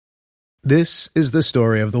This is the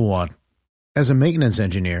story of the one. As a maintenance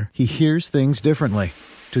engineer, he hears things differently.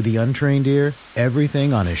 To the untrained ear,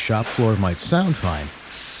 everything on his shop floor might sound fine,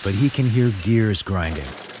 but he can hear gears grinding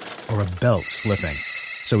or a belt slipping.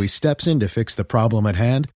 So he steps in to fix the problem at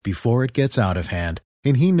hand before it gets out of hand.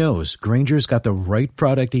 And he knows Grainger's got the right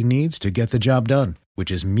product he needs to get the job done,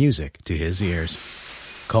 which is music to his ears.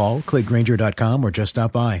 Call, click Grainger.com, or just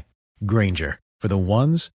stop by. Grainger, for the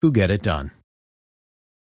ones who get it done.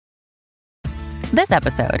 This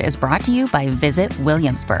episode is brought to you by Visit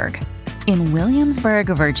Williamsburg. In Williamsburg,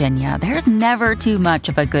 Virginia, there's never too much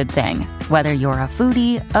of a good thing. Whether you're a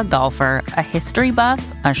foodie, a golfer, a history buff,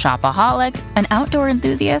 a shopaholic, an outdoor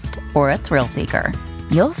enthusiast, or a thrill seeker,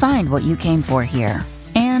 you'll find what you came for here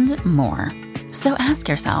and more. So ask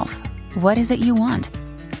yourself, what is it you want?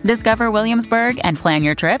 Discover Williamsburg and plan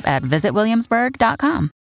your trip at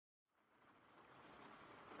visitwilliamsburg.com.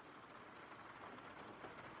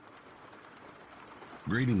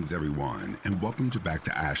 Greetings, everyone, and welcome to Back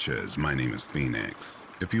to Ashes. My name is Phoenix.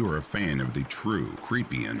 If you are a fan of the true,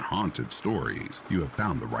 creepy, and haunted stories, you have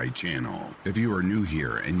found the right channel. If you are new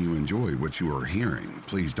here and you enjoy what you are hearing,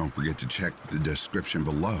 please don't forget to check the description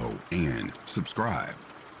below and subscribe,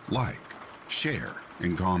 like, share,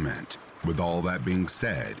 and comment. With all that being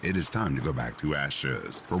said, it is time to go back to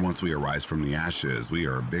ashes. For once we arise from the ashes, we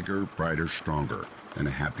are a bigger, brighter, stronger, and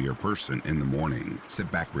a happier person in the morning. Sit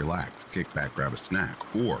back, relax, kick back, grab a snack,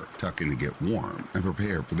 or tuck in to get warm and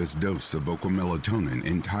prepare for this dose of vocal melatonin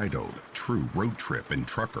entitled True Road Trip and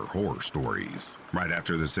Trucker Horror Stories. Right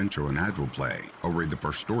after this intro, an ad will play. I'll read the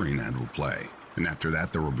first story an ad will play. And after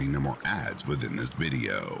that, there will be no more ads within this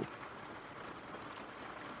video.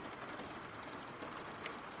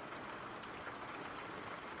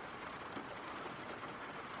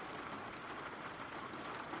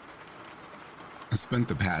 I spent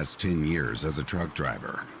the past 10 years as a truck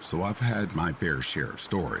driver, so I've had my fair share of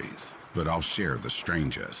stories, but I'll share the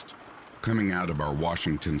strangest. Coming out of our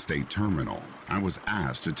Washington State terminal, I was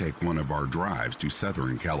asked to take one of our drives to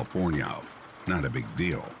Southern California. Not a big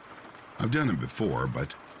deal. I've done it before,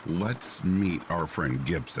 but let's meet our friend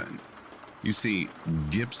Gibson. You see,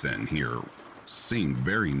 Gibson here seemed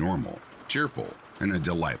very normal, cheerful, and a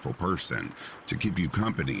delightful person to keep you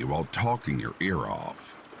company while talking your ear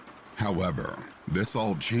off. However, this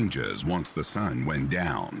all changes once the sun went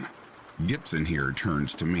down. Gibson here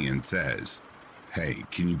turns to me and says, "Hey,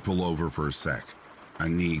 can you pull over for a sec? I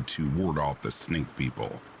need to ward off the snake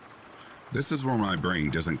people." This is where my brain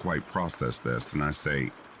doesn't quite process this, and I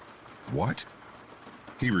say, "What?"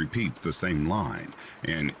 He repeats the same line,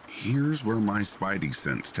 and here's where my spidey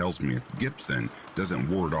sense tells me if Gibson doesn't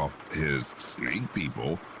ward off his snake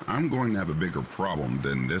people, I'm going to have a bigger problem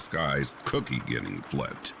than this guy's cookie getting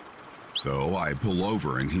flipped. So I pull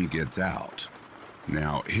over and he gets out.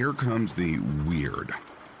 Now, here comes the weird.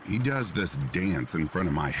 He does this dance in front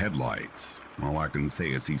of my headlights. All I can say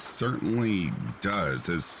is he certainly does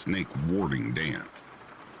his snake warding dance.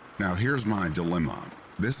 Now, here's my dilemma.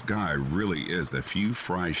 This guy really is a few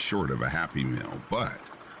fries short of a Happy Meal, but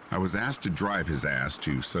I was asked to drive his ass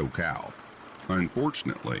to SoCal.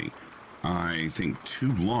 Unfortunately, I think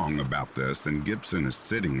too long about this, and Gibson is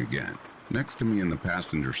sitting again next to me in the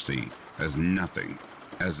passenger seat as nothing,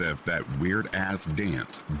 as if that weird-ass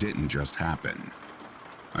dance didn't just happen.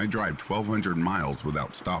 I drive 1,200 miles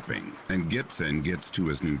without stopping, and Gibson gets to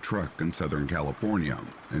his new truck in Southern California,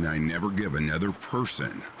 and I never give another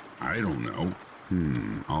person, I don't know,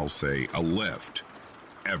 I'll say a lift,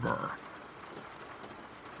 ever.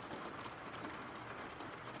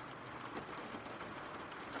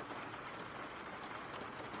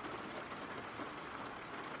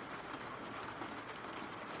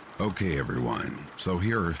 Okay, everyone, so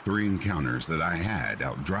here are 3 encounters that I had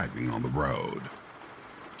out driving on the road.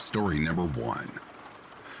 Story number 1.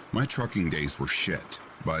 My trucking days were shit,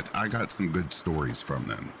 but I got some good stories from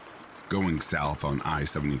them. Going south on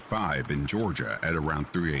I-75 in Georgia at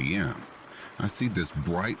around 3 a.m., I see this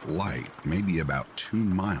bright light maybe about 2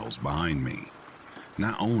 miles behind me.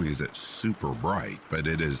 Not only is it super bright, but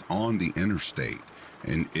it is on the interstate,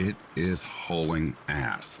 and it is hauling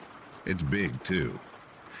ass. It's big, too.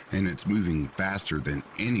 And it's moving faster than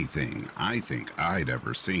anything I think I'd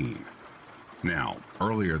ever seen. Now,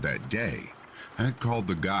 earlier that day, I had called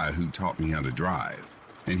the guy who taught me how to drive,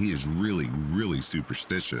 and he is really, really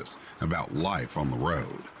superstitious about life on the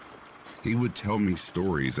road. He would tell me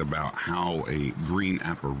stories about how a green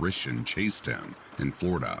apparition chased him in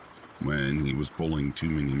Florida when he was pulling too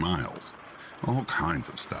many miles. All kinds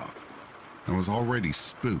of stuff. I was already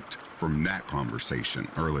spooked from that conversation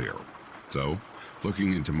earlier. So,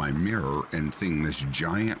 looking into my mirror and seeing this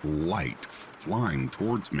giant light flying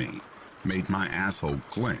towards me, made my asshole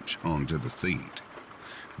clench onto the seat.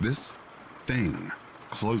 This thing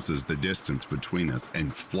closes the distance between us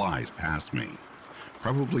and flies past me,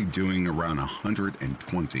 probably doing around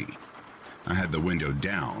 120. I had the window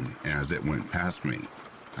down as it went past me.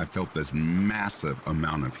 I felt this massive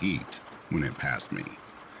amount of heat when it passed me.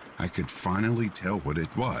 I could finally tell what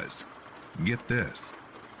it was. Get this,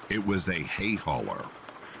 it was a hay hauler,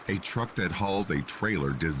 a truck that hauls a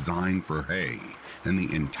trailer designed for hay, and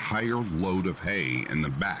the entire load of hay in the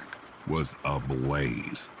back was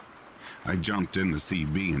ablaze. I jumped in the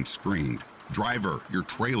CB and screamed, "Driver, your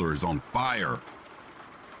trailer is on fire!"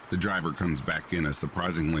 The driver comes back in a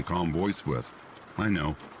surprisingly calm voice with, "I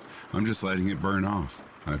know, I'm just letting it burn off.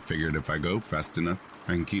 I figured if I go fast enough,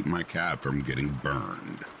 I can keep my cab from getting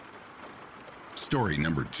burned." Story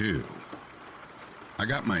number 2. I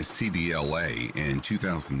got my CDLA in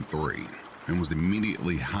 2003 and was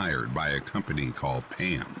immediately hired by a company called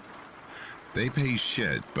PAM. They pay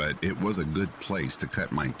shit, but it was a good place to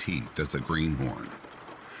cut my teeth as a greenhorn.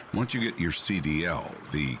 Once you get your CDL,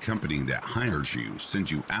 the company that hires you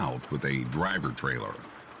sends you out with a driver trailer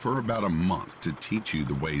for about a month to teach you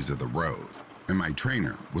the ways of the road. And my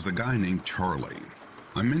trainer was a guy named Charlie.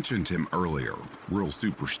 I mentioned him earlier, real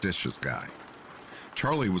superstitious guy.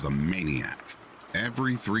 Charlie was a maniac.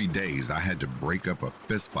 Every 3 days I had to break up a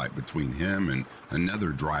fistfight between him and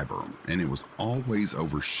another driver, and it was always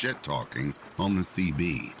over shit talking on the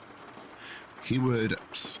CB. He would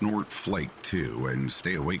snort flake too and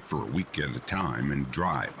stay awake for a week at a time and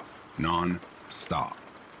drive non-stop.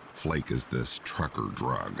 Flake is this trucker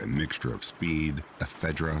drug, a mixture of speed,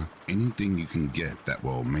 ephedra, anything you can get that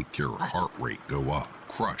will make your heart rate go up,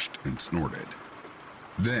 crushed and snorted.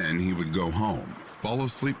 Then he would go home, fall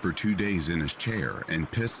asleep for 2 days in his chair,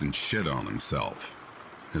 and piss and shit on himself.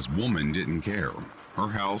 His woman didn't care. Her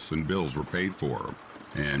house and bills were paid for,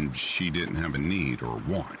 and she didn't have a need or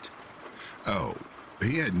want. Oh,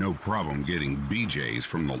 he had no problem getting BJs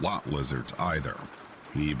from the lot lizards either.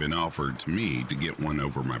 He even offered to me to get one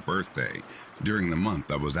over my birthday during the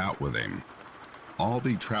month I was out with him. All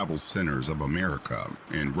the Travel Centers of America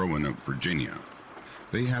in Roanoke, Virginia,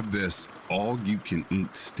 they have this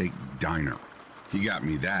all-you-can-eat steak diner. He got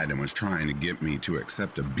me that and was trying to get me to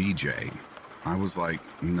accept a BJ. I was like,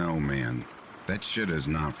 no man, that shit is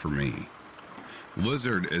not for me.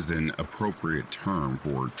 Lizard is an appropriate term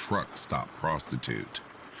for truck stop prostitute.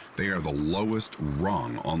 They are the lowest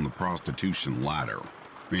rung on the prostitution ladder.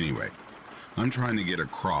 Anyway, I'm trying to get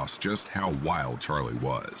across just how wild Charlie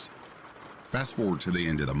was. Fast forward to the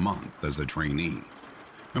end of the month as a trainee.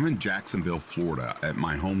 I'm in Jacksonville, Florida at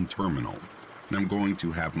my home terminal, and I'm going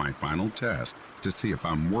to have my final test to see if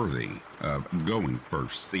I'm worthy of going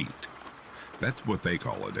first seat. That's what they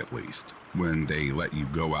call it, at least, when they let you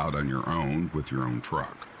go out on your own with your own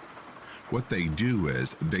truck. What they do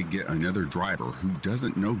is they get another driver who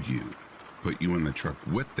doesn't know you, put you in the truck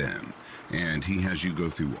with them, and he has you go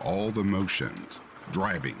through all the motions,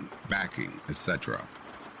 driving, backing, etc.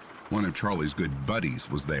 One of Charlie's good buddies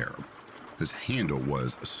was there. His handle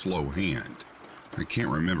was Slow Hand. I can't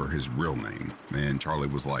remember his real name, and Charlie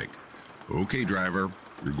was like, "Okay, driver,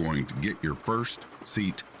 you're going to get your first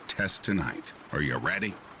seat test tonight. Are you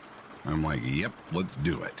ready?" I'm like, "Yep, let's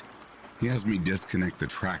do it." He has me disconnect the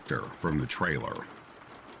tractor from the trailer.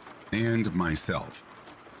 And myself,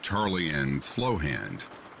 Charlie and Slow Hand,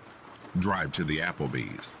 drive to the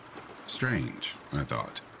Applebee's. Strange, I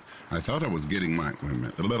thought. I thought I was getting my...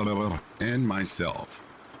 And myself,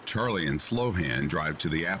 Charlie and Slow Hand drive to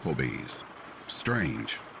the Applebee's.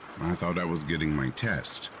 Strange, I thought I was getting my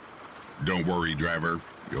test. "Don't worry, driver,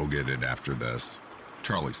 you'll get it after this,"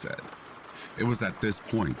 Charlie said. It was at this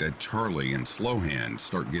point that Charlie and Slow Hand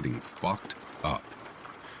start getting fucked up.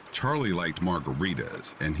 Charlie liked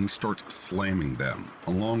margaritas, and he starts slamming them,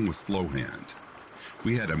 along with Slow Hand.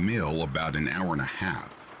 We had a meal about an hour and a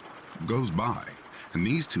half. Goes by, and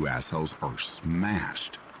these two assholes are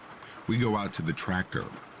smashed. We go out to the tractor.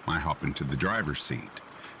 I hop into the driver's seat,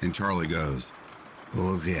 and Charlie goes,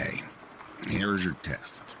 "Okay, here's your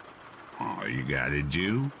test. All you gotta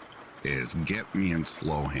do is get me and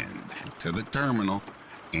Slow Hand back to the terminal,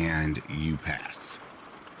 and you pass."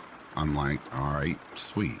 I'm like, all right,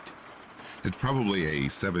 sweet. It's probably a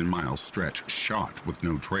 7-mile stretch shot with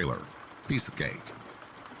no trailer. Piece of cake.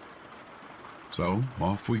 So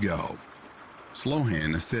off we go. Slow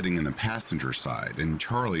Hand is sitting in the passenger side, and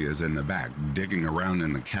Charlie is in the back digging around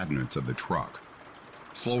in the cabinets of the truck.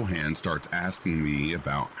 Slow Hand starts asking me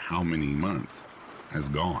about how many months has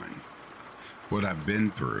gone, what I've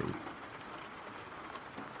been through.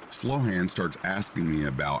 Slowhand starts asking me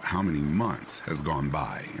about how many months has gone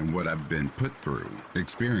by and what I've been put through,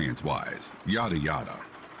 experience-wise, yada yada.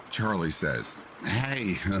 Charlie says,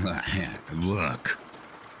 "Hey, look."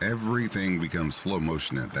 Everything becomes slow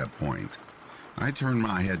motion at that point. I turn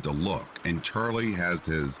my head to look, and Charlie has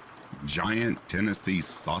his giant Tennessee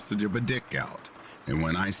sausage of a dick out. And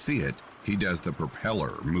when I see it, he does the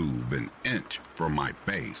propeller move an inch from my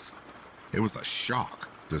face. It was a shock,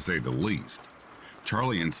 to say the least.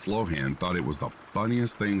 Charlie and Slowhand thought it was the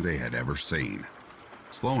funniest thing they had ever seen.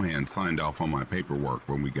 Slowhand signed off on my paperwork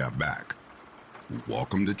when we got back.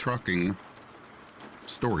 Welcome to trucking.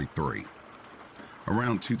 Story 3.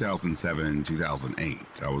 Around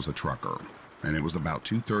 2007-2008, I was a trucker, and it was about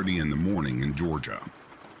 2:30 in the morning in Georgia.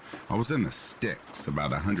 I was in the sticks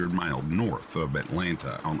about 100 miles north of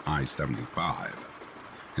Atlanta on I-75,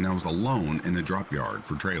 and I was alone in a drop yard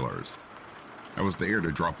for trailers. I was there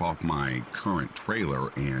to drop off my current trailer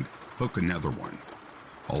and hook another one.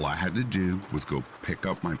 All I had to do was go pick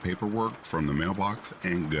up my paperwork from the mailbox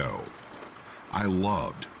and go. I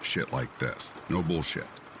loved shit like this, no bullshit.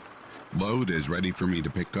 Load is ready for me to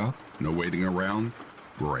pick up, no waiting around,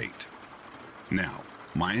 great. Now,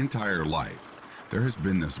 my entire life, there has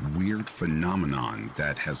been this weird phenomenon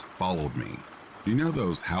that has followed me. You know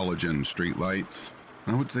those halogen streetlights?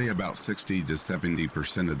 I would say about 60 to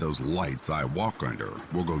 70% of those lights I walk under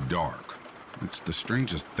will go dark. It's the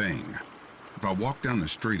strangest thing. If I walk down the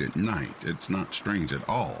street at night, it's not strange at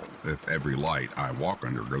all if every light I walk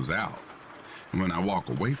under goes out. And when I walk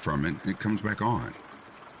away from it, it comes back on.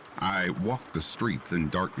 I walk the streets in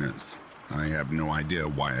darkness. I have no idea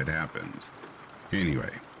why it happens.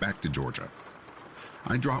 Anyway, back to Georgia.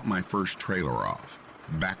 I dropped my first trailer off,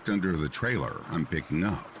 backed under the trailer I'm picking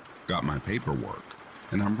up, got my paperwork,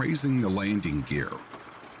 and I'm raising the landing gear.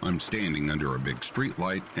 I'm standing under a big street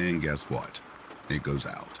light, and guess what? It goes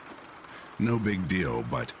out. No big deal,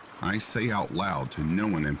 but I say out loud to no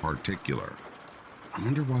one in particular, I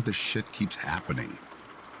wonder why this shit keeps happening.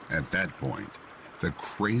 At that point, the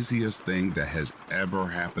craziest thing that has ever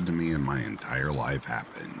happened to me in my entire life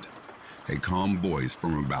happened. A calm voice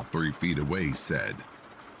from about 3 feet away said,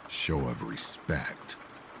 "Show of respect."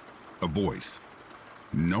 A voice.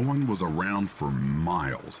 No one was around for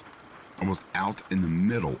miles. I was out in the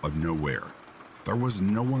middle of nowhere. There was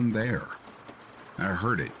no one there. I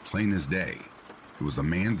heard it plain as day. It was a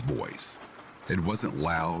man's voice. It wasn't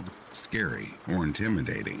loud, scary, or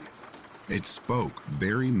intimidating. It spoke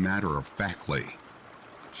very matter-of-factly.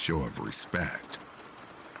 Show of respect.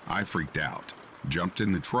 I freaked out, jumped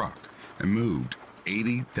in the truck, and moved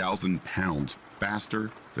 80,000 pounds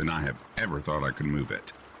faster than I have ever thought I could move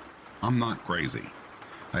it. I'm not crazy.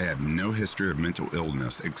 I have no history of mental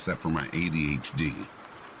illness except for my ADHD,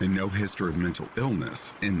 and no history of mental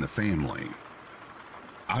illness in the family.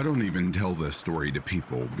 I don't even tell this story to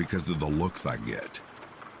people because of the looks I get.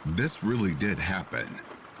 This really did happen,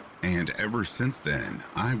 and ever since then,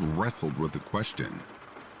 I've wrestled with the question,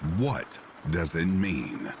 what does it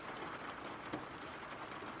mean?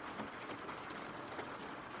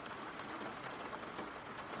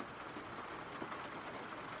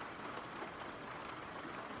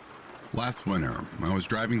 Last winter, I was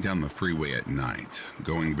driving down the freeway at night,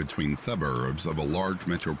 going between suburbs of a large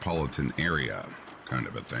metropolitan area, kind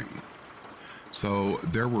of a thing. So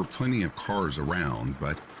there were plenty of cars around,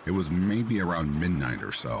 but it was maybe around midnight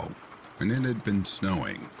or so, and it had been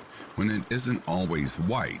snowing, when it isn't always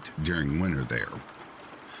white during winter there.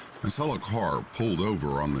 I saw a car pulled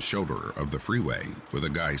over on the shoulder of the freeway with a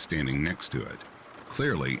guy standing next to it,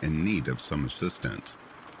 clearly in need of some assistance.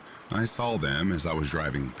 I saw them as I was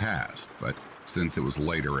driving past, but since it was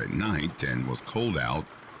later at night and was cold out,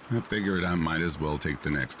 I figured I might as well take the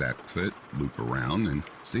next exit, loop around, and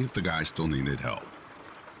see if the guy still needed help.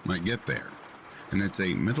 I get there, and it's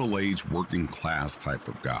a middle-aged working-class type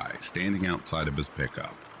of guy standing outside of his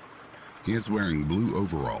pickup. He is wearing blue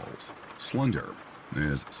overalls, slender,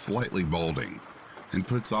 is slightly balding, and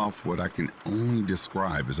puts off what I can only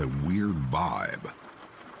describe as a weird vibe.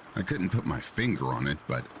 I couldn't put my finger on it,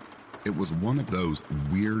 but it was one of those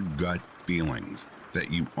weird gut feelings that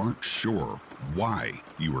you aren't sure why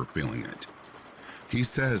you were feeling it. He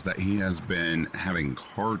says that he has been having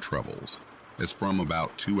car troubles. It's from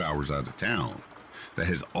about 2 hours out of town, that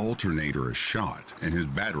his alternator is shot and his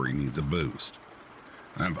battery needs a boost.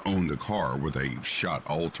 I've owned a car with a shot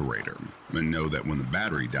alternator and know that when the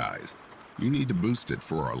battery dies, you need to boost it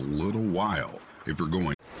for a little while if you're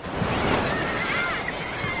going.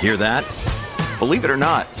 Hear that? Believe it or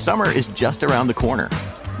not, summer is just around the corner.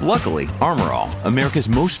 Luckily, Armor All, America's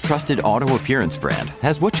most trusted auto appearance brand,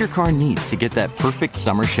 has what your car needs to get that perfect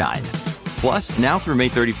summer shine. Plus, now through May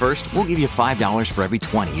 31st, we'll give you $5 for every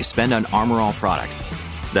 $20 you spend on Armor All products.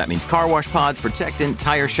 That means car wash pods, protectant,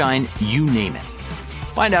 tire shine, you name it.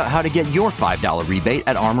 Find out how to get your $5 rebate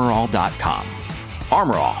at ArmorAll.com.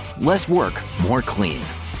 Armor All, less work, more clean.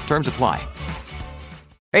 Terms apply.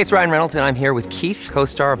 Hey, it's Ryan Reynolds, and I'm here with Keith,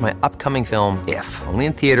 co-star of my upcoming film, If, only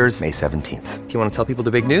in theaters May 17th. Do you want to tell people the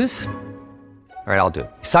big news? All right, I'll do it.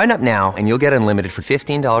 Sign up now and you'll get unlimited for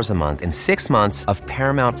 $15 a month and 6 months of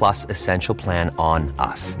Paramount Plus Essential Plan on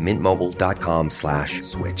us.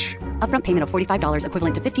 MintMobile.com/switch. Upfront payment of $45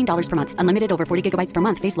 equivalent to $15 per month. Unlimited over 40 gigabytes per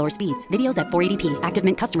month. Face lower speeds. Videos at 480p. Active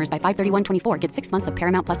Mint customers by 531.24 get 6 months of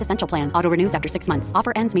Paramount Plus Essential Plan. Auto renews after 6 months.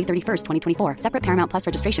 Offer ends May 31st, 2024. Separate Paramount Plus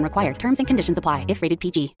registration required. Terms and conditions apply if rated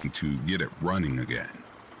PG. To get it running again.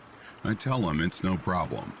 I tell him it's no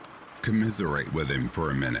problem. Commiserate with him for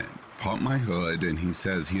a minute. Pop my hood, and he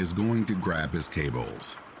says he is going to grab his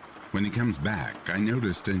cables. When he comes back, I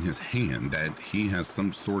noticed in his hand that he has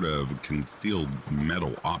some sort of concealed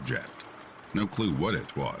metal object. No clue what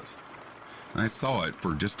it was. I saw it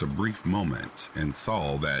for just a brief moment and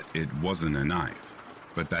saw that it wasn't a knife,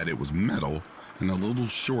 but that it was metal and a little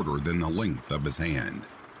shorter than the length of his hand.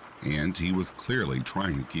 And he was clearly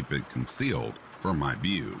trying to keep it concealed from my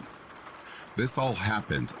view. This all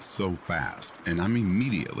happens so fast, and I'm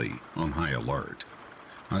immediately on high alert.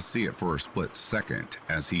 I see it for a split second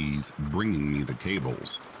as he's bringing me the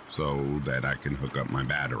cables so that I can hook up my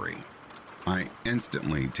battery. I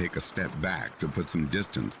instantly take a step back to put some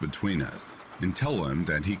distance between us and tell him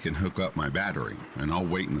that he can hook up my battery and I'll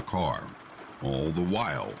wait in the car. All the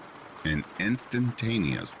while, an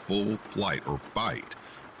instantaneous full flight or fight,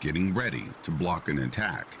 getting ready to block an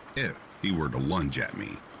attack if he were to lunge at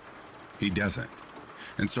me. He doesn't,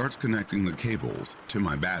 and starts connecting the cables to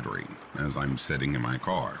my battery as I'm sitting in my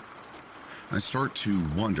car. I start to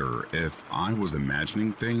wonder if I was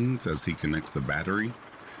imagining things as he connects the battery,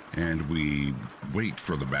 and we wait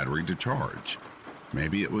for the battery to charge.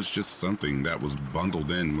 Maybe it was just something that was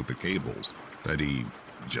bundled in with the cables that he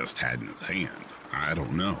just had in his hand. I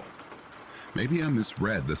don't know. Maybe I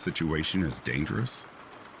misread the situation as dangerous.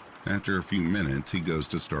 After a few minutes, he goes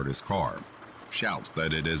to start his car, shouts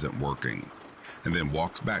that it isn't working, and then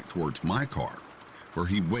walks back towards my car, where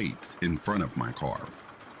he waits in front of my car.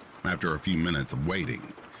 After a few minutes of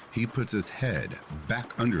waiting, he puts his head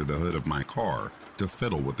back under the hood of my car to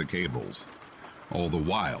fiddle with the cables. All the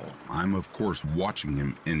while, I'm of course watching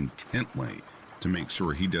him intently to make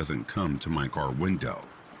sure he doesn't come to my car window,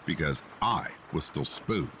 because I was still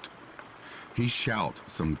spooked. He shouts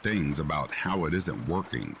some things about how it isn't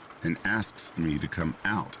working and asks me to come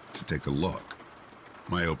out to take a look.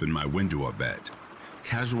 I open my window a bit,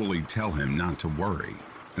 casually tell him not to worry,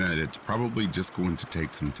 that it's probably just going to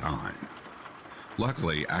take some time.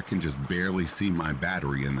 Luckily, I can just barely see my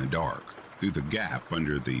battery in the dark through the gap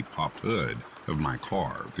under the popped hood of my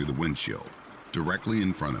car through the windshield, directly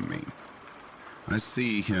in front of me. I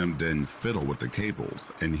see him then fiddle with the cables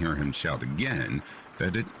and hear him shout again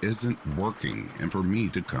that it isn't working and for me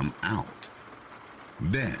to come out.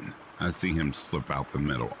 Then I see him slip out the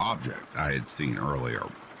metal object I had seen earlier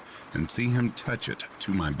and see him touch it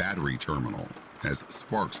to my battery terminal as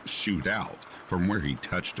sparks shoot out from where he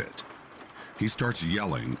touched it. He starts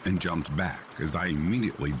yelling and jumps back as I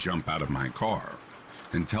immediately jump out of my car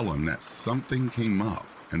and tell him that something came up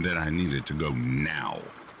and that I needed to go now.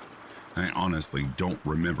 I honestly don't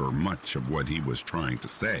remember much of what he was trying to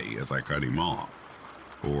say as I cut him off,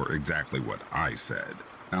 or exactly what I said.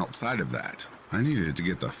 Outside of that, I needed to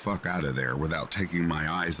get the fuck out of there without taking my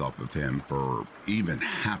eyes off of him for even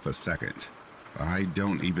half a second. I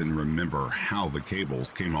don't even remember how the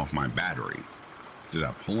cables came off my battery. Did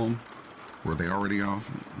I pull them? Were they already off?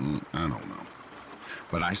 I don't know.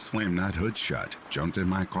 But I slammed that hood shut, jumped in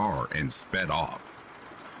my car, and sped off.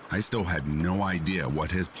 I still had no idea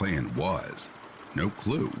what his plan was. No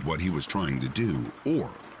clue what he was trying to do or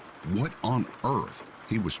what on earth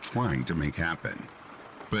he was trying to make happen.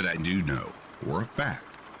 But I do know for a fact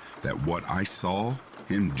that what I saw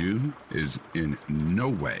him do is in no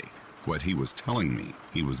way what he was telling me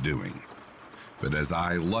he was doing. But as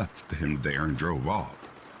I left him there and drove off,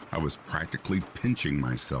 I was practically pinching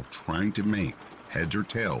myself trying to make heads or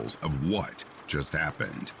tails of what just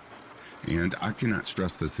happened. And I cannot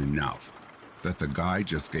stress this enough, that the guy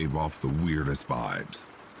just gave off the weirdest vibes.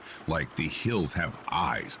 Like the hills have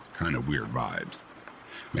eyes kind of weird vibes.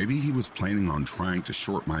 Maybe he was planning on trying to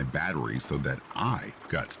short my battery so that I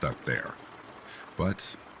got stuck there.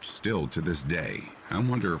 But still to this day, I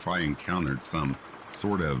wonder if I encountered some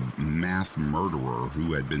sort of mass murderer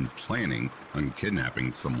who had been planning on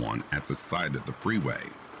kidnapping someone at the side of the freeway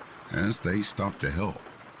as they stopped to help.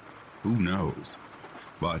 Who knows?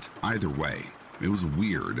 But either way, it was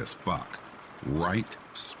weird as fuck. Right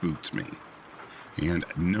spooked me. And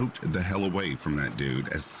note the hell away from that dude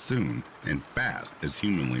as soon and fast as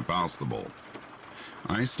humanly possible.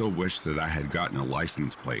 I still wish that I had gotten a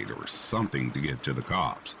license plate or something to give to the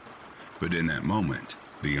cops. But in that moment,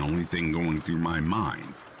 the only thing going through my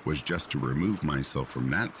mind was just to remove myself from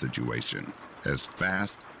that situation as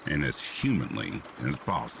fast and as humanly as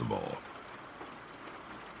possible.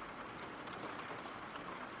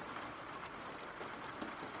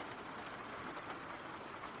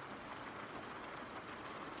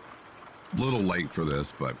 Little late for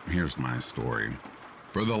this, but here's my story.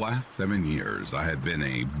 For the last 7 years, I have been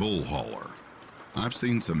a bull hauler. I've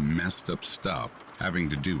seen some messed up stuff having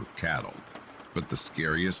to do with cattle, but the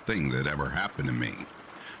scariest thing that ever happened to me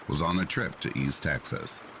was on a trip to East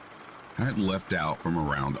Texas. I had left out from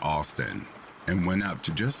around Austin and went up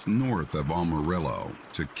to just north of Amarillo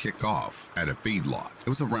to kick off at a feedlot. It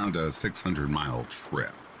was around a 600-mile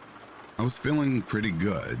trip. I was feeling pretty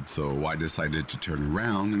good, so I decided to turn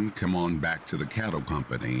around and come on back to the cattle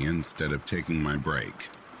company instead of taking my break.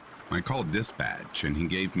 I called dispatch, and he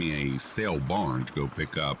gave me a sale barn to go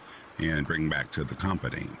pick up and bring back to the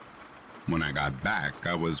company. When I got back,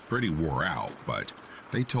 I was pretty wore out, but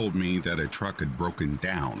they told me that a truck had broken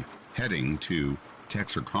down heading to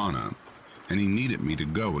Texarkana, and he needed me to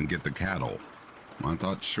go and get the cattle. I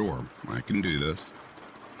thought, sure, I can do this.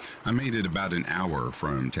 I made it about an hour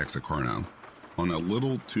from Texarkana on a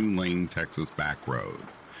little 2-lane Texas back road,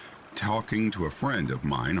 talking to a friend of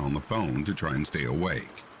mine on the phone to try and stay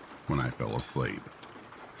awake when I fell asleep.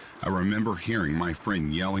 I remember hearing my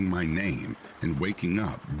friend yelling my name and waking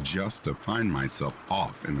up just to find myself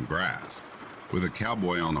off in the grass with a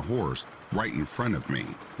cowboy on a horse right in front of me,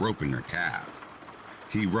 roping a calf.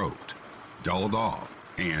 He roped, doubled off,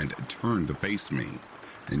 and turned to face me,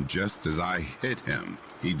 and just as I hit him,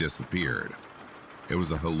 he disappeared. It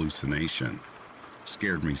was a hallucination.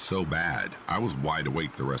 Scared me so bad, I was wide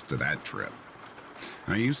awake the rest of that trip.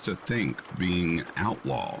 I used to think being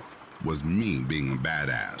outlaw was me being a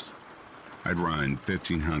badass. I'd run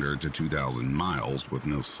 1,500 to 2,000 miles with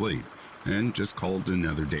no sleep and just called it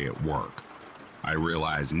another day at work. I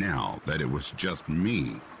realize now that it was just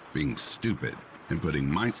me being stupid and putting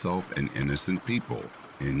myself and innocent people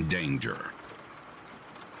in danger.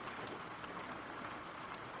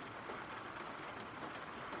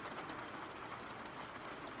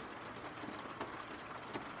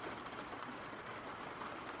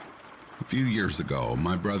 A few years ago,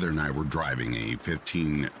 my brother and I were driving a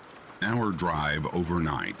 15-hour drive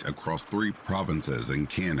overnight across 3 provinces in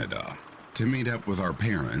Canada to meet up with our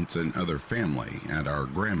parents and other family at our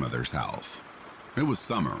grandmother's house. It was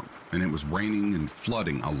summer, and it was raining and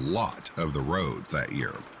flooding a lot of the roads that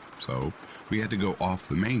year, so we had to go off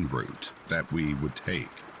the main route that we would take,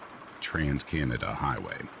 Trans-Canada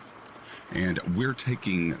Highway. And we're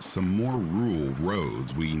taking some more rural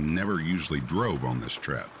roads we never usually drove on this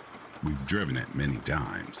trip. We've driven it many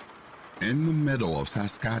times. In the middle of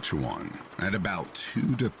Saskatchewan, at about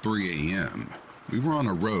 2 to 3 a.m., we were on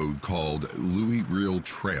a road called Louis Riel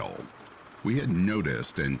Trail. We had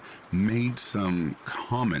noticed and made some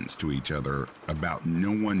comments to each other about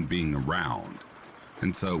no one being around,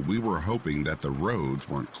 and so we were hoping that the roads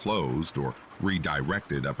weren't closed or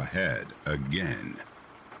redirected up ahead again.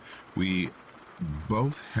 We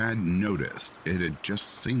both had noticed it had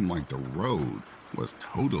just seemed like the road was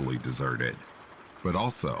totally deserted, but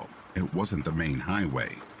also it wasn't the main highway,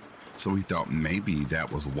 so we thought maybe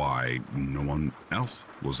that was why no one else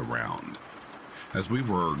was around. As we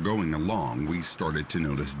were going along, we started to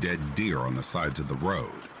notice dead deer on the sides of the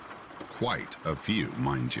road. Quite a few,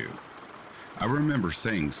 mind you. I remember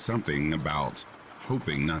saying something about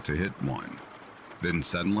hoping not to hit one. Then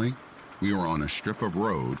suddenly, we were on a strip of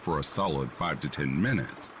road for a solid 5 to 10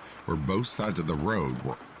 minutes, where both sides of the road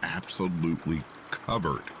were absolutely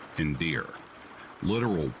covered in deer.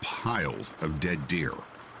 Literal piles of dead deer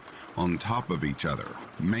on top of each other,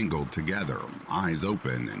 mangled together, eyes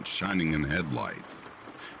open and shining in the headlights.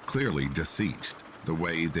 Clearly deceased, the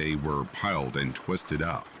way they were piled and twisted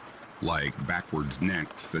up, like backwards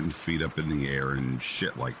necks and feet up in the air and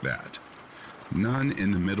shit like that. None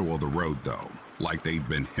in the middle of the road though, like they'd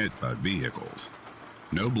been hit by vehicles.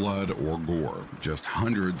 No blood or gore, just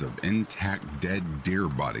hundreds of intact dead deer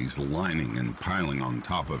bodies lining and piling on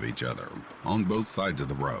top of each other, on both sides of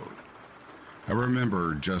the road. I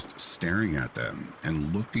remember just staring at them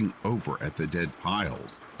and looking over at the dead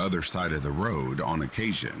piles, other side of the road on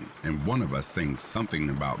occasion, and one of us saying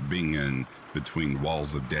something about being in between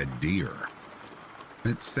walls of dead deer.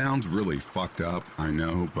 It sounds really fucked up, I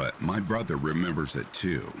know, but my brother remembers it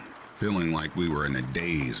too. feeling like we were in a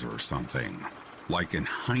daze or something. Like in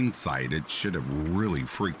hindsight, it should have really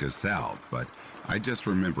freaked us out, but I just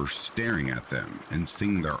remember staring at them and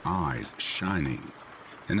seeing their eyes shining.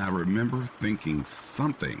 And I remember thinking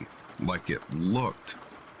something like it looked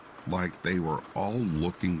like they were all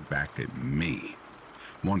looking back at me,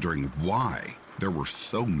 wondering why there were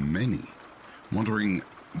so many, wondering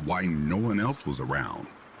why no one else was around,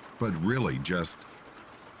 but really just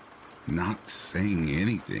not saying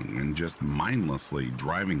anything and just mindlessly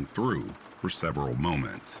driving through for several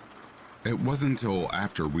moments. It wasn't until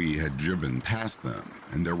after we had driven past them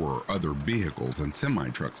and there were other vehicles and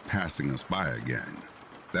semi-trucks passing us by again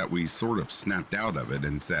that we sort of snapped out of it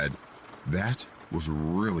and said, "That was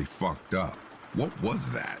really fucked up. What was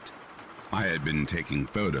that?" I had been taking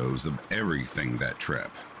photos of everything that trip.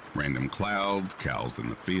 Random clouds, cows in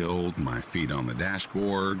the field, my feet on the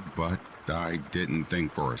dashboard, but I didn't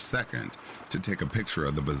think for a second to take a picture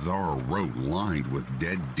of the bizarre road lined with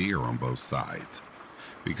dead deer on both sides.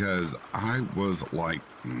 Because I was like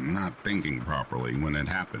not thinking properly when it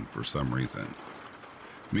happened for some reason.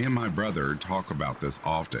 Me and my brother talk about this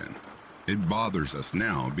often. It bothers us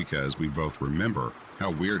now because we both remember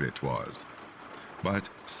how weird it was. But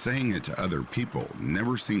saying it to other people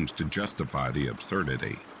never seems to justify the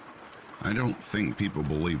absurdity. I don't think people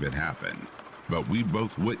believe it happened, but we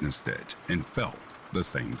both witnessed it and felt the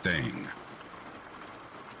same thing.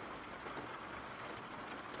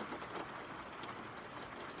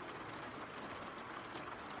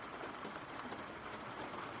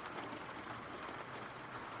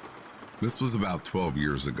 This was about 12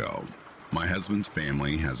 years ago. My husband's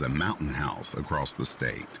family has a mountain house across the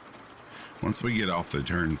state. Once we get off the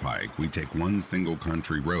turnpike, we take one single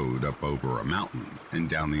country road up over a mountain and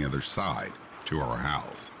down the other side to our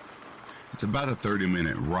house. It's about a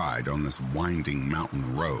 30-minute ride on this winding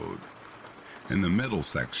mountain road. In the middle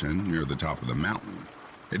section, near the top of the mountain,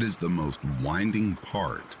 it is the most winding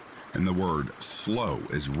part, and the word slow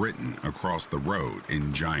is written across the road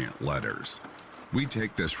in giant letters. We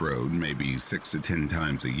take this road maybe 6 to 10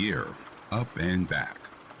 times a year, up and back.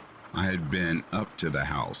 I had been up to the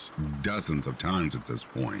house dozens of times at this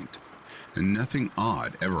point, and nothing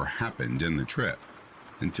odd ever happened in the trip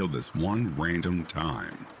until this one random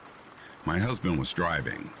time. My husband was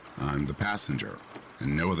driving, I'm the passenger,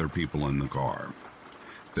 and no other people in the car.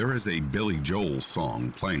 There is a Billy Joel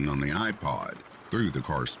song playing on the iPod through the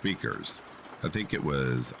car speakers. I think it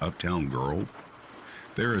was Uptown Girl.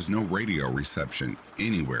 There is no radio reception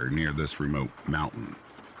anywhere near this remote mountain.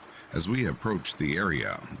 As we approach the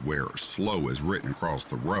area where slow is written across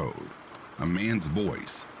the road, a man's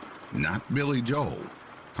voice, not Billy Joel,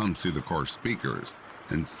 comes through the car speakers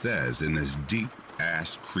and says in this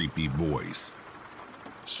deep-ass creepy voice,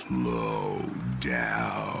 "Slow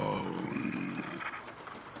down."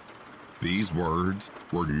 These words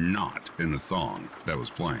were not in the song that was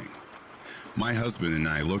playing. My husband and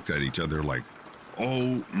I looked at each other like,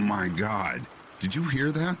 "Oh my God, did you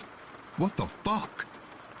hear that? What the fuck?"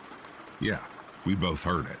 Yeah, we both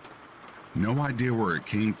heard it. No idea where it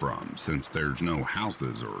came from since there's no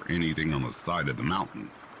houses or anything on the side of the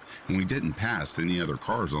mountain, and we didn't pass any other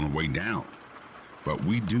cars on the way down. But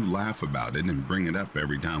we do laugh about it and bring it up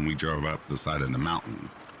every time we drove up the side of the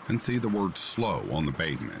mountain and see the word slow on the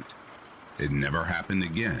pavement. It never happened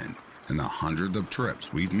again in the hundreds of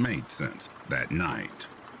trips we've made since that night.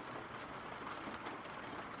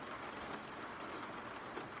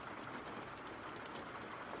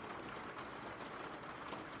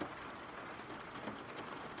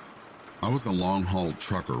 I was a long-haul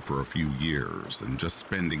trucker for a few years, and just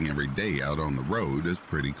spending every day out on the road is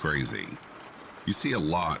pretty crazy. You see a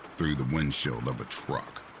lot through the windshield of a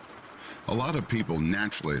truck. A lot of people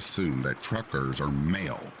naturally assume that truckers are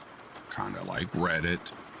male, kind of like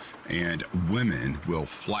Reddit, and women will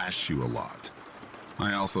flash you a lot.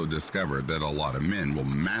 I also discovered that a lot of men will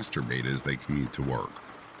masturbate as they commute to work.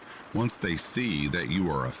 Once they see that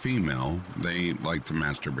you are a female, they like to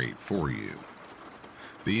masturbate for you.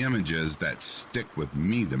 The images that stick with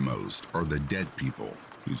me the most are the dead people,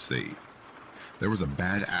 you see. There was a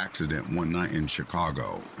bad accident one night in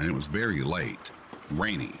Chicago, and it was very late,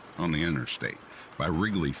 rainy, on the interstate by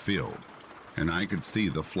Wrigley Field, and I could see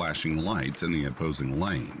the flashing lights in the opposing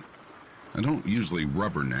lane. I don't usually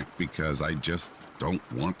rubberneck because I just don't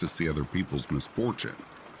want to see other people's misfortune,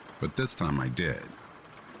 but this time I did.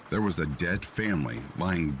 There was a dead family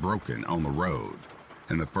lying broken on the road,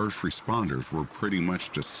 and the first responders were pretty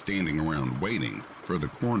much just standing around waiting for the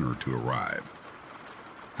coroner to arrive.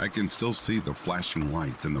 I can still see the flashing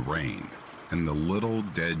lights in the rain, and the little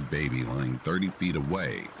dead baby lying 30 feet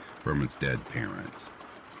away from its dead parents.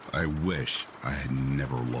 I wish I had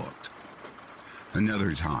never looked.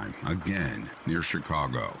 Another time, again, near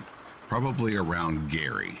Chicago, probably around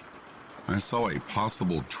Gary, I saw a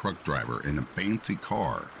possible truck driver in a fancy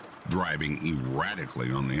car driving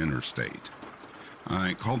erratically on the interstate.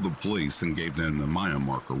 I called the police and gave them the mile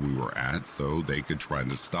marker we were at so they could try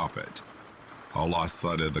to stop it. I lost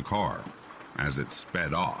sight of the car as it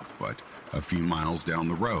sped off, but a few miles down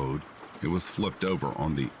the road, it was flipped over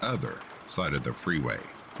on the other side of the freeway,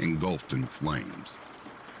 engulfed in flames.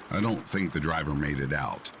 I don't think the driver made it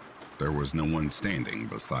out. There was no one standing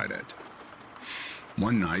beside it.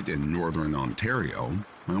 One night in northern Ontario,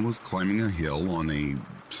 I was climbing a hill on a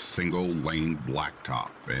single-lane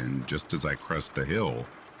blacktop, and just as I crest the hill,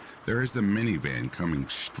 there is the minivan coming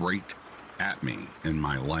straight at me in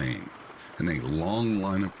my lane, and a long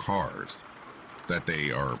line of cars that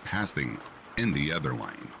they are passing in the other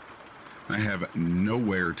lane. I have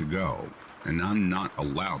nowhere to go, and I'm not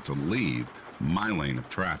allowed to leave my lane of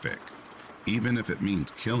traffic, even if it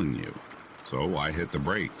means killing you. So I hit the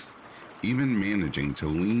brakes, even managing to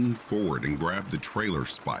lean forward and grab the trailer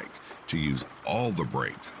spike to use all the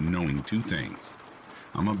brakes, knowing two things.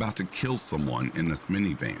 I'm about to kill someone in this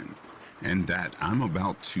minivan, and that I'm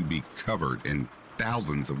about to be covered in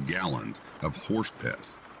thousands of gallons of horse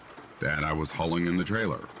piss that I was hauling in the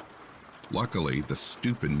trailer. Luckily, the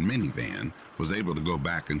stupid minivan was able to go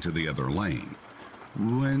back into the other lane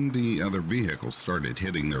when the other vehicles started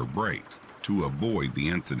hitting their brakes to avoid the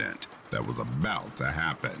incident that was about to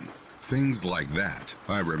happen. Things like that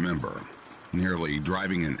I remember. Nearly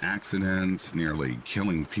driving in accidents, nearly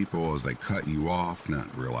killing people as they cut you off,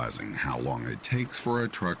 not realizing how long it takes for a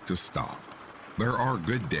truck to stop. There are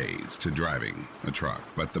good days to driving a truck,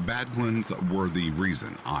 but the bad ones were the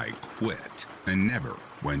reason I quit and never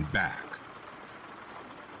went back.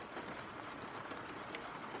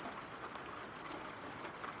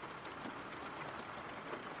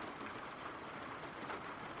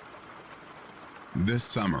 This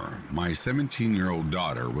summer, my 17-year-old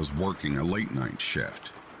daughter was working a late-night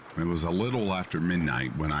shift. It was a little after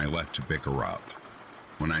midnight when I left to pick her up.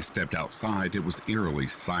 When I stepped outside, it was eerily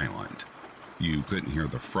silent. You couldn't hear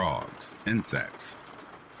the frogs, insects,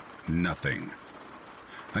 nothing.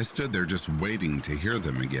 I stood there just waiting to hear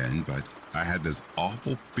them again, but I had this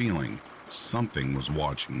awful feeling something was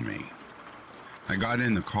watching me. I got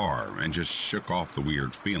in the car and just shook off the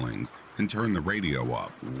weird feelings and turned the radio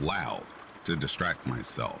up loud to distract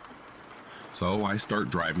myself. So I start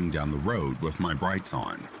driving down the road with my brights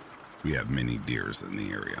on. We have many deers in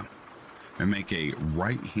the area. And make a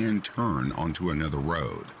right-hand turn onto another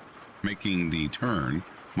road. Making the turn,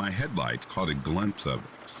 my headlights caught a glimpse of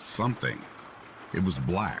something. It was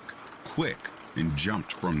black, quick, and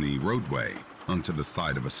jumped from the roadway onto the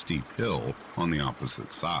side of a steep hill on the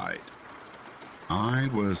opposite side. I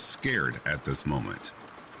was scared at this moment.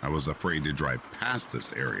 I was afraid to drive past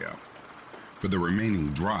this area. For the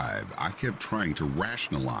remaining drive, I kept trying to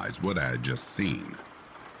rationalize what I had just seen.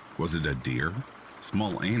 Was it a deer?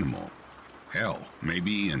 Small animal? Hell,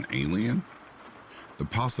 maybe an alien? The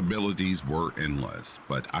possibilities were endless,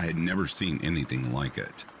 but I had never seen anything like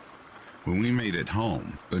it. When we made it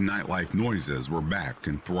home, the nightlife noises were back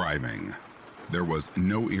and thriving. There was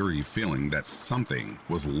no eerie feeling that something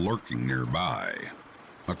was lurking nearby.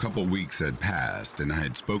 A couple weeks had passed, and I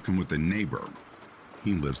had spoken with a neighbor.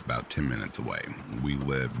 He lives about 10 minutes away. We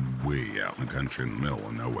live way out in the country in the middle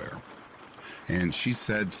of nowhere. And she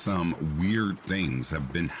said some weird things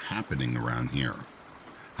have been happening around here.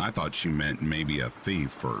 I thought she meant maybe a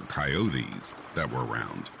thief or coyotes that were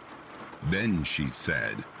around. Then she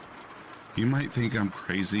said, "You might think I'm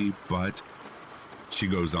crazy, but..." She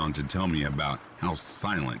goes on to tell me about how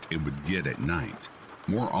silent it would get at night,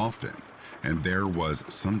 more often, and there was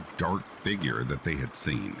some dark figure that they had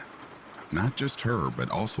seen. Not just her, but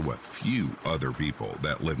also a few other people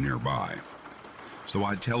that live nearby. So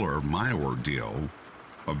I tell her my ordeal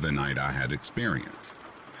of the night I had experienced.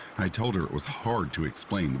 I told her it was hard to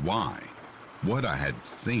explain why, what I had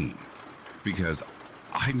seen, because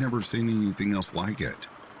I'd never seen anything else like it.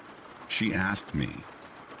 She asked me,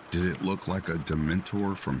 did it look like a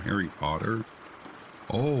Dementor from Harry Potter?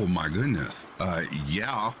 Oh my goodness,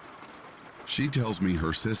 yeah. She tells me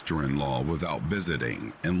her sister-in-law was out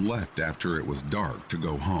visiting and left after it was dark to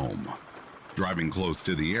go home. Driving close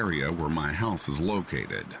to the area where my house is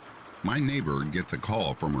located, my neighbor gets a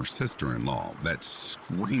call from her sister-in-law that's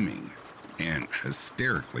screaming and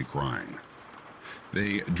hysterically crying.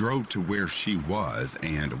 They drove to where she was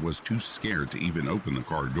and was too scared to even open the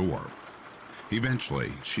car door.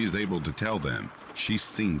 Eventually, she's able to tell them she's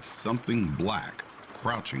seen something black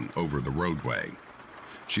crouching over the roadway.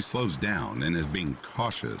 She slows down and is being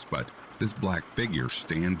cautious, but this black figure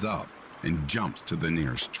stands up and jumps to the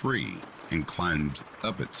nearest tree and climbs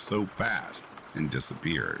up it so fast and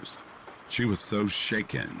disappears. She was so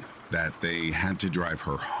shaken that they had to drive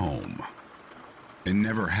her home. It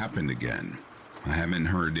never happened again. I haven't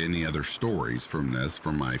heard any other stories from this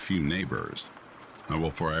from my few neighbors. I will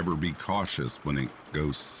forever be cautious when it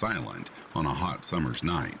goes silent on a hot summer's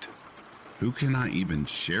night. Who can I even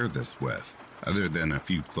share this with, other than a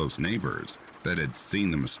few close neighbors that had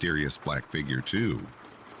seen the mysterious black figure too?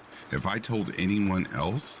 If I told anyone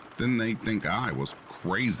else, then they'd think I was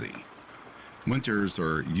crazy. Winters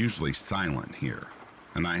are usually silent here,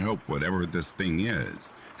 and I hope whatever this thing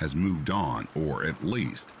is has moved on, or at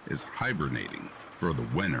least is hibernating for the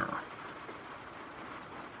winter.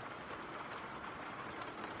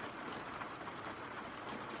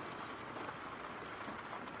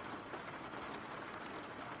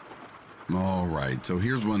 Alright, so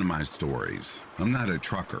here's one of my stories. I'm not a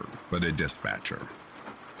trucker, but a dispatcher.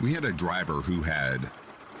 We had a driver who had,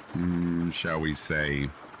 shall we say,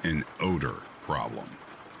 an odor problem.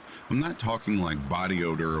 I'm not talking like body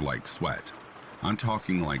odor like sweat. I'm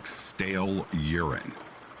talking like stale urine.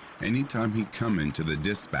 Anytime he'd come into the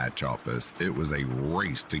dispatch office, it was a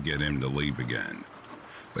race to get him to leave again.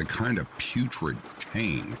 The kind of putrid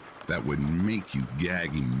tang that would make you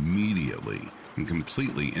gag immediately and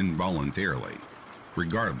completely involuntarily,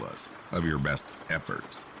 regardless of your best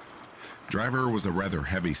efforts. Driver was a rather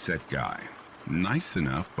heavy-set guy. Nice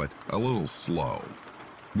enough, but a little slow.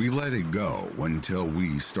 We let it go until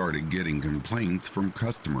we started getting complaints from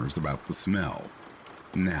customers about the smell.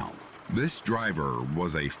 Now, this driver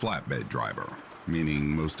was a flatbed driver, meaning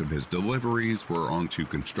most of his deliveries were onto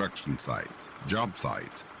construction sites, job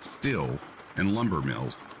sites, steel and lumber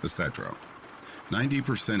mills, etc.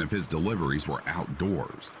 90% of his deliveries were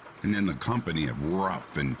outdoors and in the company of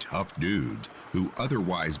rough and tough dudes who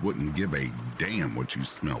otherwise wouldn't give a damn what you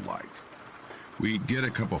smelled like. We'd get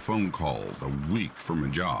a couple phone calls a week from a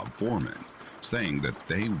job foreman saying that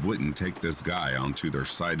they wouldn't take this guy onto their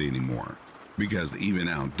site anymore because even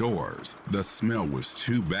outdoors, the smell was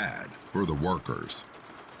too bad for the workers.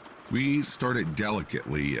 We started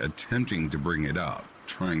delicately attempting to bring it up,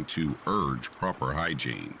 trying to urge proper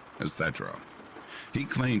hygiene, etc. He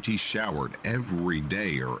claimed he showered every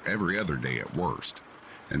day or every other day at worst,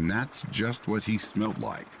 and that's just what he smelled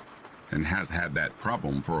like, and has had that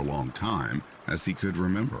problem for a long time as he could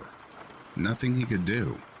remember. Nothing he could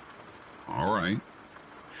do. All right.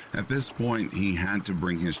 At this point, he had to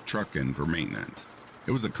bring his truck in for maintenance.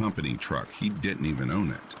 It was a company truck. He didn't even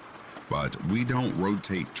own it. But we don't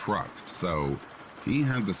rotate trucks, so he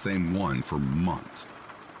had the same one for months.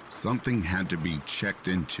 Something had to be checked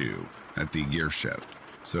into at the gear shift,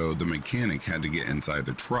 so the mechanic had to get inside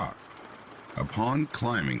the truck. Upon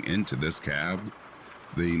climbing into this cab,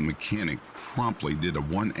 the mechanic promptly did a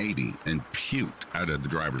 180 and puked out of the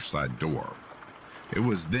driver's side door. It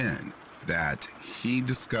was then that he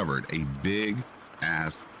discovered a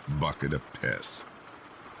big-ass bucket of piss.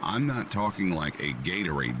 I'm not talking like a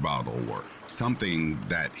Gatorade bottle or something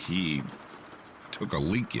that he took a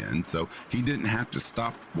leak in, so he didn't have to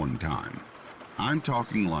stop one time. I'm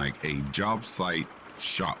talking like a job site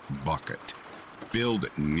shop bucket, filled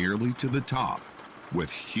nearly to the top with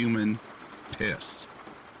human piss.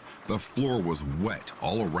 The floor was wet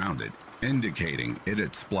all around it, indicating it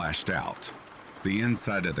had splashed out. The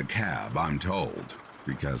inside of the cab, I'm told,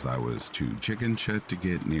 because I was too chicken shit to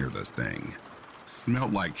get near this thing,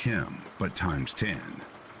 smelled like him, but times 10.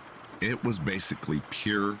 It was basically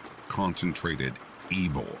pure, concentrated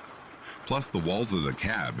evil. Plus, the walls of the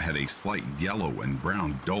cab had a slight yellow and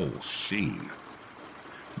brown dull sheen.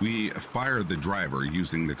 We fired the driver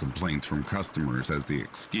using the complaints from customers as the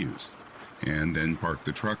excuse, and then parked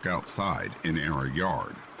the truck outside in our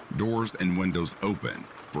yard, doors and windows open,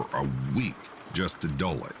 for a week just to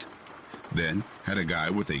dull it. Then had a guy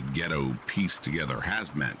with a ghetto pieced-together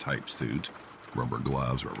hazmat type suit, rubber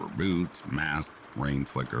gloves, rubber boots, mask, rain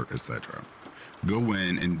slicker, etc., go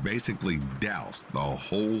in and basically douse the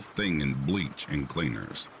whole thing in bleach and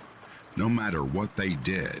cleaners. No matter what they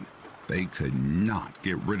did, they could not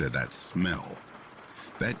get rid of that smell.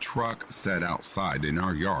 That truck sat outside in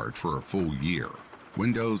our yard for a full year,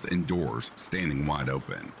 windows and doors standing wide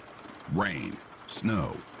open. Rain,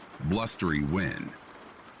 snow, blustery wind.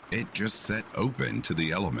 It just sat open to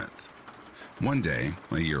the elements. One day,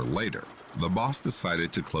 a year later, the boss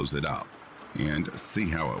decided to close it up and see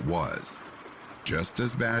how it was. Just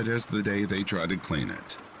as bad as the day they tried to clean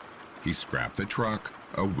it. He scrapped the truck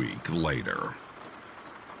a week later.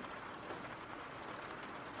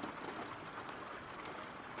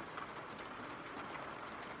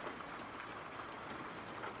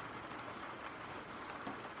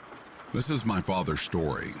 This is my father's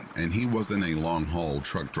story, and he wasn't a long-haul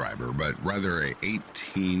truck driver, but rather a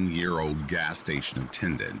 18-year-old gas station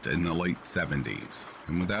attendant in the late 70s.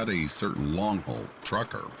 And without a certain long-haul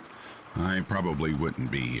trucker, I probably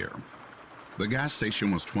wouldn't be here. The gas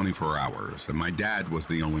station was 24 hours, and my dad was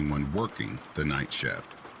the only one working the night shift,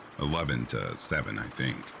 11 to 7, I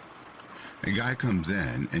think. A guy comes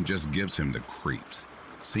in and just gives him the creeps.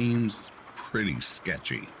 Seems pretty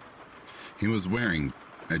sketchy. He was wearing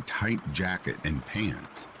a tight jacket and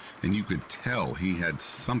pants, and you could tell he had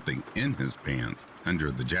something in his pants under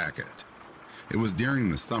the jacket. It was during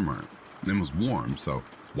the summer and was warm, so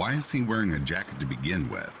why is he wearing a jacket to begin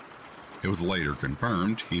with? It was later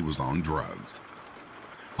confirmed he was on drugs.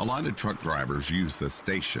 A lot of truck drivers used the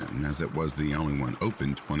station as it was the only one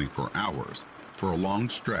open 24 hours for a long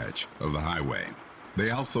stretch of the highway.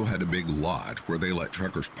 They also had a big lot where they let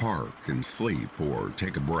truckers park and sleep or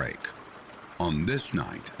take a break. On this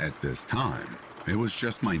night, at this time, it was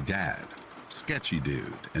just my dad, sketchy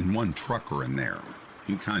dude, and one trucker in there.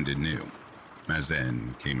 He kinda knew, as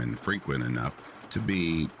in came in frequent enough to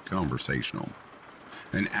be conversational,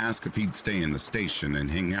 and asked if he'd stay in the station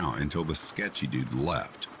and hang out until the sketchy dude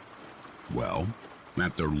left. Well,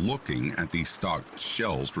 after looking at these stocked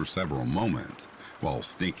shelves for several moments, while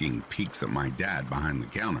sneaking peeks at my dad behind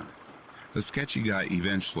the counter, the sketchy guy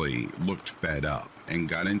eventually looked fed up and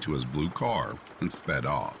got into his blue car and sped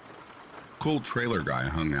off. Cool trailer guy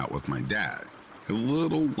hung out with my dad a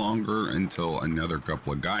little longer until another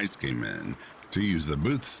couple of guys came in to use the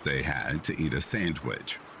booths they had to eat a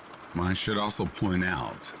sandwich. I should also point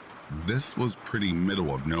out, this was pretty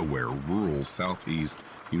middle of nowhere, rural southeast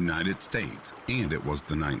United States, and it was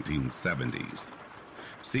the 1970s.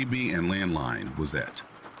 CB and landline was it.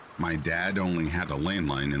 My dad only had a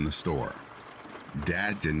landline in the store.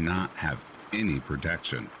 Dad did not have any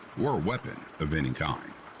protection or a weapon of any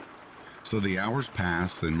kind. So the hours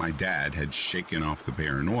passed and my dad had shaken off the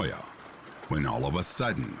paranoia when all of a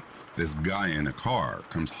sudden, this guy in a car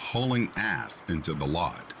comes hauling ass into the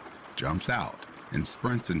lot, jumps out, and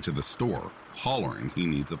sprints into the store, hollering he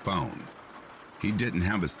needs a phone. He didn't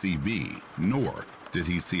have a CB, nor did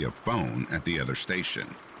he see a phone at the other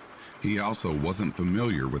station. He also wasn't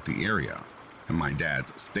familiar with the area, and my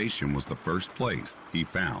dad's station was the first place he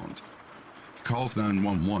found. He calls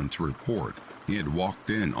 911 to report he had walked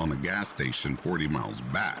in on a gas station 40 miles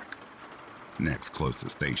back, next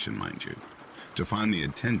closest station, mind you, to find the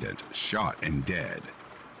attendant shot and dead.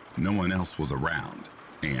 No one else was around,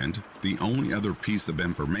 and the only other piece of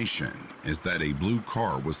information is that a blue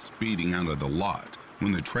car was speeding out of the lot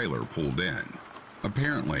when the trailer pulled in.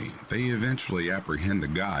 Apparently, they eventually apprehend the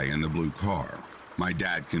guy in the blue car. My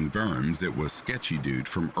dad confirms it was sketchy dude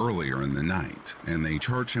from earlier in the night, and they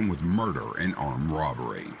charge him with murder and armed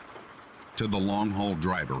robbery. To the long-haul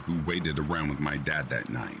driver who waited around with my dad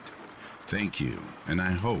that night, thank you, and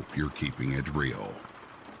I hope you're keeping it real.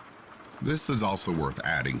 This is also worth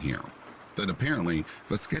adding here, that apparently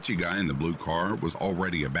the sketchy guy in the blue car was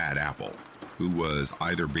already a bad apple, who was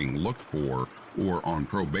either being looked for or on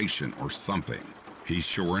probation or something. He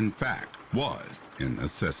sure in fact was in the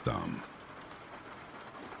system.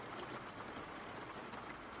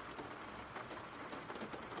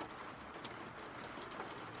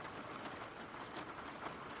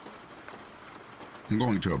 I'm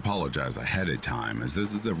going to apologize ahead of time as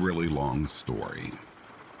this is a really long story.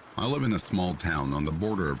 I live in a small town on the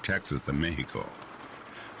border of Texas and Mexico.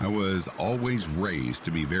 I was always raised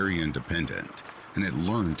to be very independent and had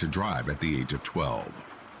learned to drive at the age of 12.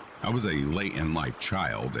 I was a late-in-life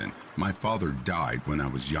child and my father died when I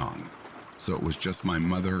was young, so it was just my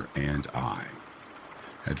mother and I.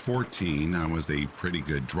 At 14, I was a pretty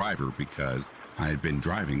good driver because I had been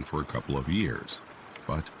driving for a couple of years,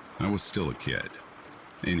 but I was still a kid.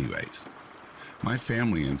 Anyways, my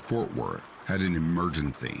family in Fort Worth had an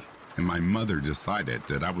emergency, and my mother decided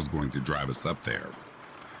that I was going to drive us up there.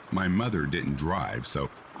 My mother didn't drive,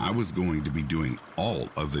 so I was going to be doing all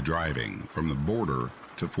of the driving from the border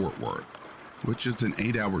to Fort Worth, which is an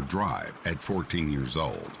 8-hour drive at 14 years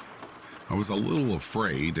old. I was a little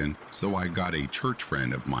afraid, and so I got a church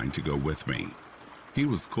friend of mine to go with me. He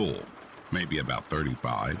was cool, maybe about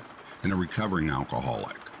 35, and a recovering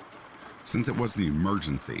alcoholic. Since it was an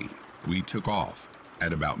emergency, we took off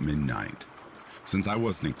at about midnight. Since I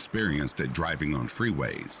wasn't experienced at driving on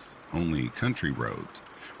freeways, only country roads,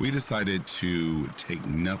 we decided to take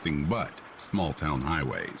nothing but small-town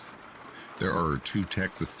highways. There are 2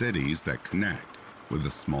 Texas cities that connect with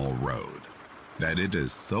a small road, that it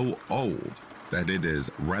is so old that it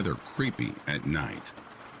is rather creepy at night.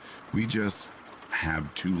 We just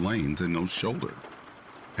have 2 lanes and no shoulder.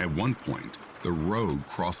 At one point, the road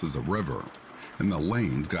crosses a river, and the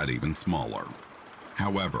lanes got even smaller.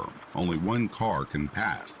 However, only one car can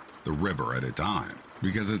pass the river at a time,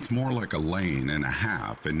 because it's more like a lane and a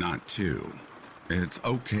half and not two. It's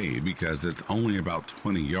okay because it's only about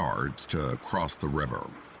 20 yards to cross the river.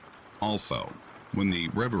 Also, when the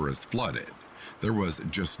river is flooded, there was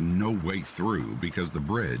just no way through because the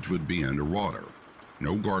bridge would be underwater.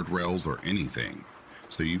 No guardrails or anything,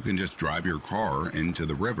 so you can just drive your car into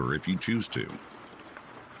the river if you choose to.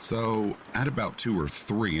 So, at about 2 or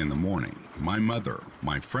 3 in the morning, my mother,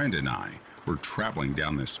 my friend, and I were traveling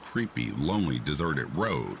down this creepy, lonely, deserted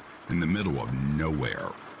road in the middle of nowhere.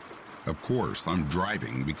 Of course, I'm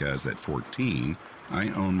driving because at 14, I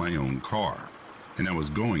own my own car, and I was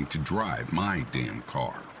going to drive my damn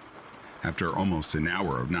car. After almost an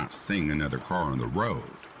hour of not seeing another car on the road,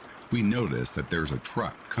 we noticed that there's a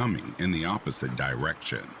truck coming in the opposite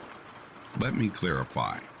direction. Let me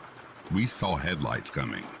clarify. We saw headlights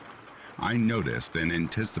coming. I noticed and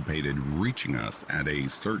anticipated reaching us at a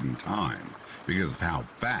certain time because of how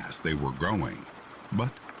fast they were going,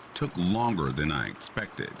 but took longer than I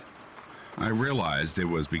expected. I realized it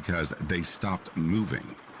was because they stopped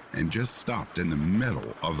moving and just stopped in the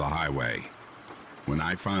middle of the highway. When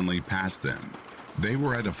I finally passed them, they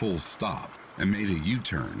were at a full stop and made a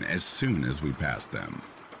U-turn as soon as we passed them.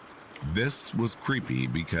 This was creepy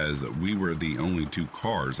because we were the only 2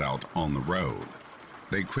 cars out on the road.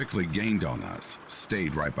 They quickly gained on us,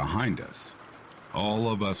 stayed right behind us. All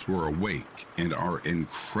of us were awake and are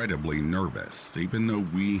incredibly nervous, even though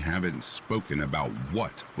we haven't spoken about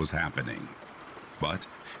what was happening. But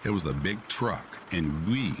it was a big truck, and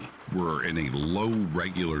we were in a low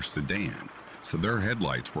regular sedan, so their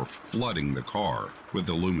headlights were flooding the car with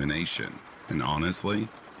illumination, and honestly,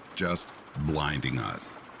 just blinding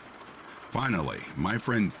us. Finally, my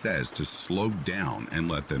friend says to slow down and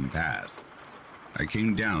let them pass. I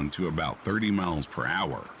came down to about 30 miles per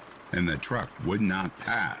hour, and the truck would not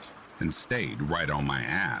pass and stayed right on my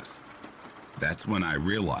ass. That's when I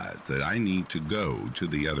realized that I need to go to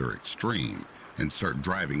the other extreme and start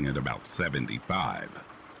driving at about 75.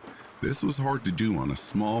 This was hard to do on a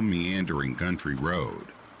small meandering country road.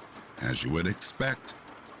 As you would expect,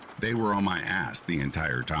 they were on my ass the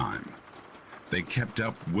entire time. They kept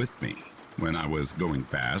up with me when I was going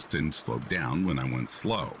fast and slowed down when I went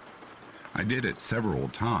slow. I did it several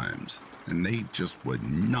times, and they just would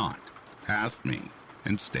not pass me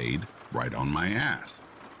and stayed right on my ass.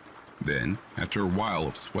 Then, after a while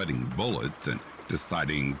of sweating bullets and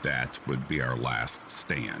deciding that would be our last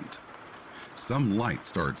stand, some light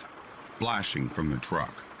starts flashing from the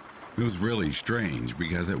truck. It was really strange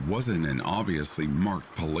because it wasn't an obviously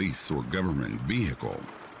marked police or government vehicle.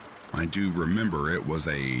 I do remember it was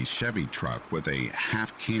a Chevy truck with a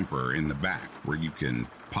half camper in the back where you can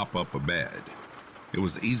pop up a bed. It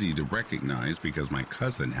was easy to recognize because my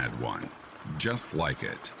cousin had one, just like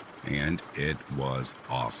it, and it was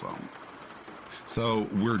awesome. So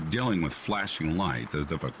we're dealing with flashing lights as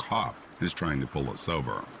if a cop is trying to pull us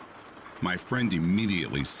over. My friend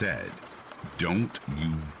immediately said, "Don't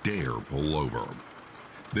you dare pull over."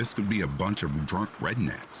 This could be a bunch of drunk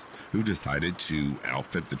rednecks who decided to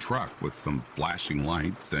outfit the truck with some flashing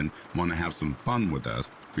lights and want to have some fun with us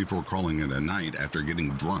before calling it a night after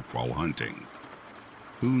getting drunk while hunting.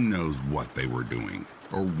 Who knows what they were doing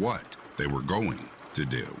or what they were going to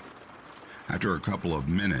do. After a couple of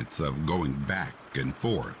minutes of going back and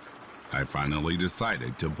forth, I finally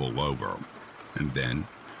decided to pull over, and then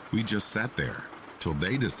we just sat there till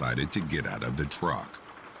they decided to get out of the truck.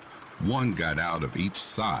 One got out of each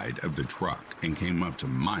side of the truck and came up to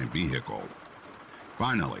my vehicle.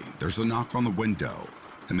 Finally, there's a knock on the window,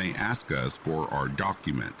 and they ask us for our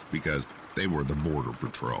documents because they were the Border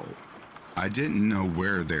Patrol. I didn't know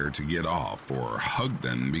where they're to get off or hug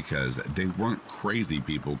them because they weren't crazy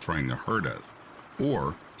people trying to hurt us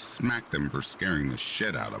or smack them for scaring the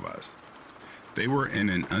shit out of us. They were in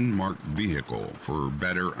an unmarked vehicle for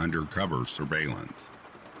better undercover surveillance.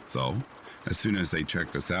 So, as soon as they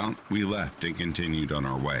checked us out, we left and continued on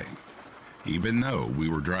our way. Even though we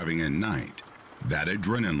were driving at night, that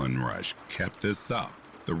adrenaline rush kept us up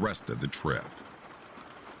the rest of the trip.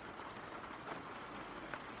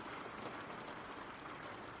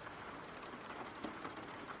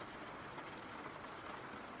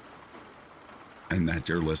 And that,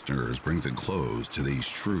 dear listeners, brings a close to these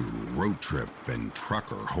true road trip and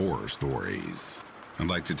trucker horror stories. I'd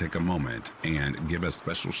like to take a moment and give a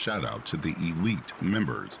special shout out to the elite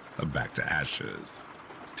members of Back to Ashes.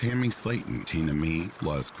 Tammy Slayton, Tina Mee,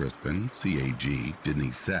 Luz Crispin, CAG,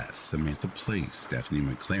 Denise Sess, Samantha Place, Stephanie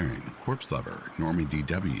McLaren, Corpse Lover, Normie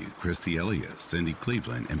DW, Christy Elias, Cindy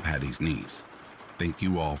Cleveland, and Patty's niece. thank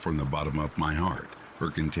you all from the bottom of my heart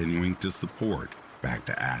for continuing to support Back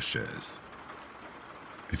to Ashes.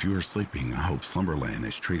 If you are sleeping, I hope Slumberland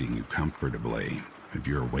is treating you comfortably. If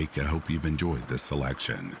you're awake, I hope you've enjoyed this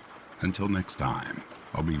selection. Until next time,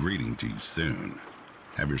 I'll be reading to you soon.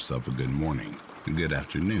 Have yourself a good morning, a good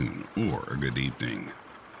afternoon, or a good evening.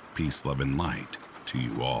 Peace, love, and light to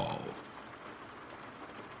you all.